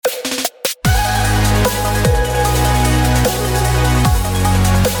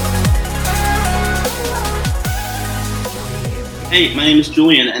Hey, my name is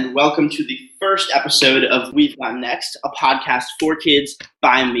Julian, and welcome to the first episode of We've Got Next, a podcast for kids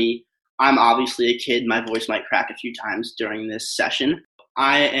by me. I'm obviously a kid. My voice might crack a few times during this session.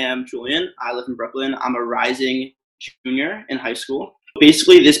 I am Julian. I live in Brooklyn. I'm a rising junior in high school.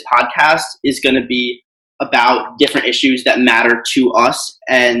 Basically, this podcast is going to be about different issues that matter to us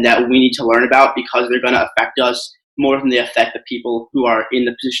and that we need to learn about because they're going to affect us more than they affect the people who are in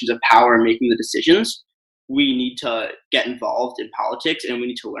the positions of power making the decisions. We need to get involved in politics and we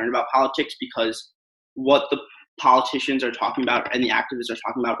need to learn about politics because what the politicians are talking about and the activists are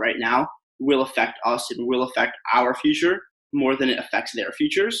talking about right now will affect us and will affect our future more than it affects their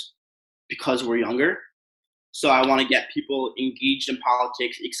futures because we're younger. So I want to get people engaged in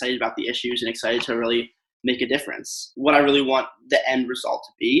politics, excited about the issues, and excited to really make a difference. What I really want the end result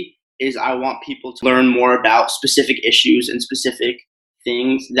to be is I want people to learn more about specific issues and specific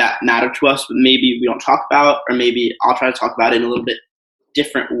things that matter to us, but maybe we don't talk about, or maybe I'll try to talk about it in a little bit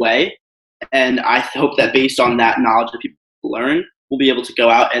different way. And I hope that based on that knowledge that people learn, we'll be able to go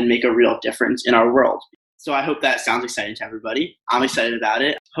out and make a real difference in our world. So I hope that sounds exciting to everybody. I'm excited about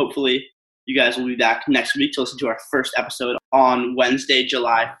it. Hopefully you guys will be back next week to listen to our first episode on Wednesday,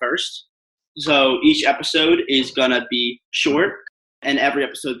 July 1st. So each episode is going to be short, and every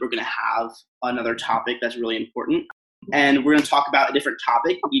episode we're going to have another topic that's really important. And we're going to talk about a different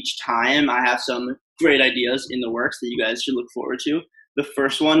topic each time. I have some great ideas in the works that you guys should look forward to. The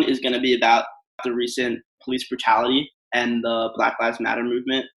first one is going to be about the recent police brutality and the Black Lives Matter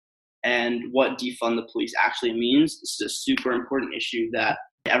movement and what defund the police actually means. This is a super important issue that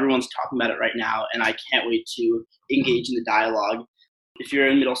everyone's talking about it right now, and I can't wait to engage in the dialogue. If you're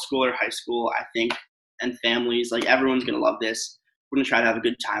in middle school or high school, I think, and families, like everyone's going to love this. We're going to try to have a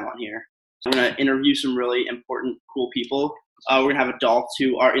good time on here. So we're going to interview some really important, cool people. We're going to have adults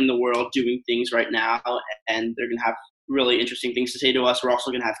who are in the world doing things right now, and they're going to have really interesting things to say to us. We're also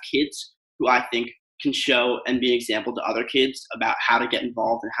going to have kids who I think can show and be an example to other kids about how to get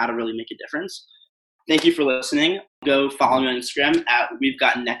involved and how to really make a difference. Thank you for listening. Go follow me on Instagram at We've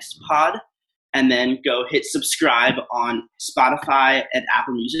Got Next Pod, and then go hit subscribe on Spotify and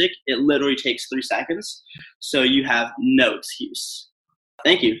Apple Music. It literally takes 3 seconds, so you have no excuse.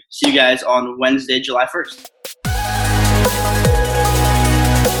 Thank you. See you guys on Wednesday, July 1st.